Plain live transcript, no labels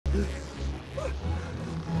I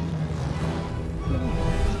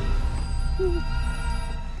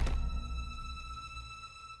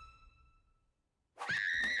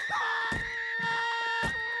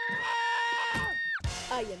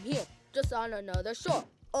am here, just on another shore.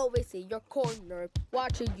 Always in your corner,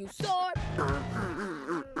 watching you soar.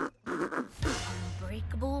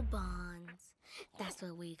 Unbreakable bonds. That's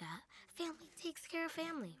what we got. Family takes care of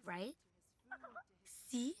family, right?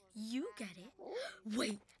 See? You get it.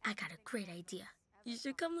 Wait, I got a great idea. You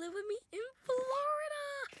should come live with me in Florida.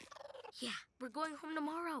 Yeah, we're going home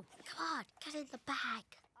tomorrow. Come on, get in the bag.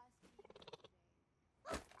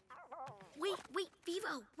 Wait,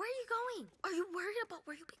 Vivo, where are you going? Are you worried about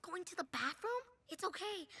where you'll be going to the bathroom? It's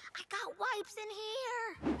okay, I got wipes in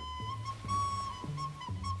here.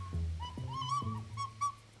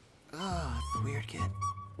 Oh, it's the weird kid.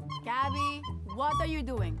 Gabi, what are you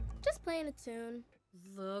doing? Just playing a tune.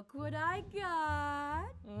 Look what I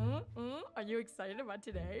got. Are you excited about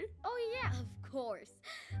today? Oh yeah, of course.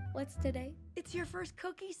 What's today? It's your first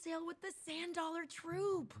cookie sale with the Sand Dollar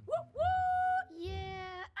Troop. Woo woo!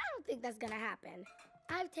 Yeah, I don't think that's gonna happen.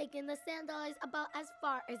 I've taken the sand dollars about as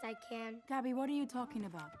far as I can. Gabi, what are you talking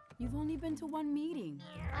about? You've only been to one meeting.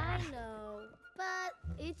 I know, but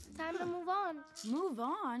it's time to move on. Move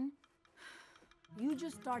on? You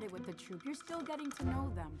just started with the troop. You're still getting to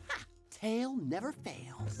know them. Tail never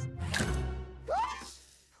fails.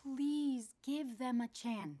 Please give them a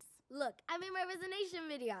chance. Look, I made my resignation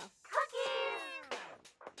video. Cookies!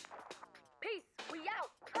 Peace, we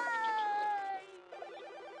out. Bye!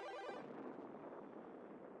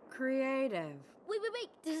 Creative. Wait.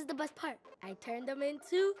 This is the best part. I turned them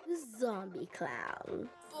into zombie clowns.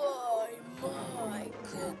 Buy my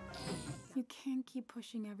cookie. You can't keep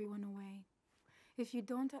pushing everyone away. If you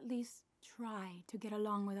don't at least try to get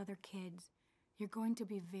along with other kids, you're going to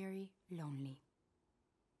be very lonely.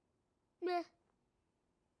 Meh.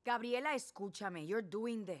 Gabriela, escúchame. You're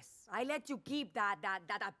doing this. I let you keep that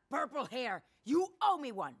purple hair. You owe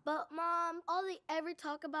me one. But, Mom, all they ever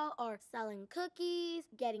talk about are selling cookies,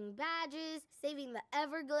 getting badges, saving the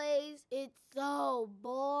Everglades. It's so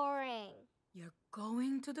boring. You're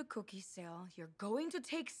going to the cookie sale, you're going to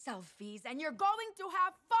take selfies, and you're going to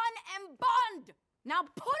have fun and bond! Now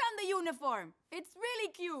put on the uniform. It's really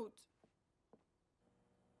cute.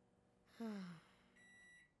 Vivo!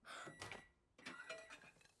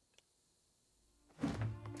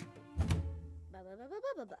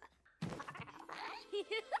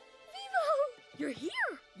 You're here!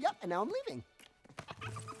 Yep, and now I'm leaving.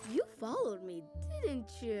 You followed me,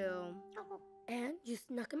 didn't you? And you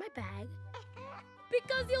snuck in my bag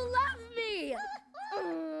because you love me!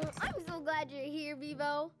 I'm so glad you're here,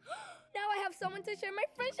 Vivo. Now I have someone to share my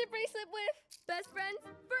friendship bracelet with. Best friends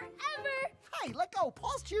forever! Hey, let go.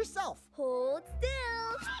 Pause to yourself. Hold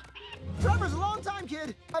still. Trevor's a long time,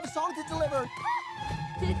 kid. I have a song to deliver.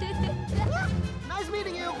 Nice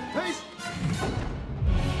meeting you. Peace.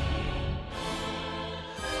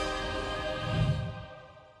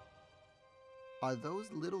 Are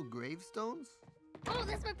those little gravestones? Oh,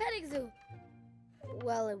 that's my petting zoo.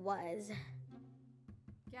 Well, it was.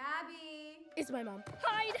 Gabi! It's my mom.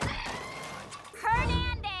 Hide!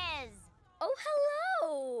 Hernandez! Oh,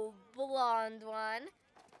 hello, blonde one.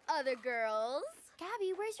 Other girls.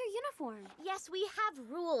 Gabi, where's your uniform? Yes, we have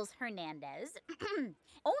rules, Hernandez.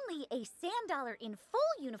 Only a sand dollar in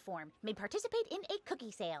full uniform may participate in a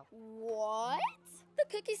cookie sale. What? The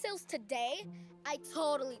cookie sale's today? I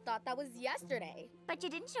totally thought that was yesterday. But you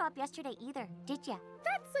didn't show up yesterday either, did ya?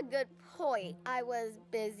 That's a good point. I was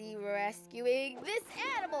busy rescuing this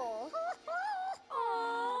animal.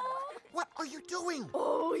 What are you doing?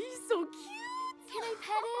 Oh, he's so cute. Can I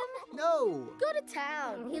pet him? No. Go to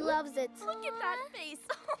town. He loves it. Look at that face.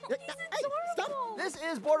 Hey, stop. This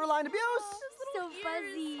is borderline abuse. So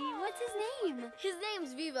fuzzy. What's his name? His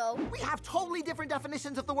name's Vivo. We have totally different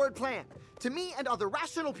definitions of the word plan. To me and other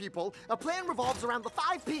rational people, a plan revolves around the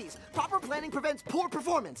 5 Ps. Proper planning prevents poor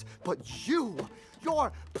performance. But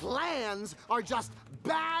your plans are just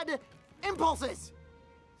bad impulses.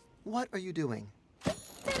 What are you doing?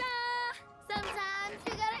 Ta-da! Sometimes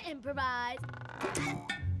you gotta improvise.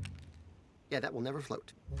 Yeah, that will never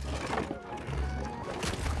float.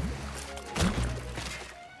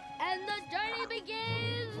 And the journey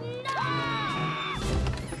begins now!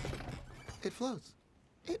 It floats.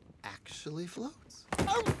 It actually floats.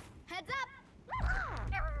 Heads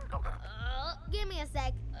up! Give me a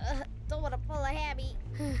sec. Don't want to pull a hammy.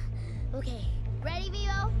 Okay, ready,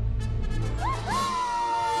 Vivo?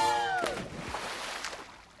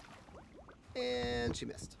 And she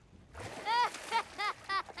missed.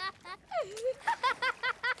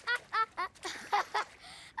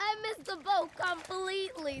 I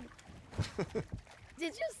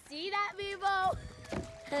Did you see that, Vivo?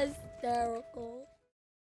 Hysterical.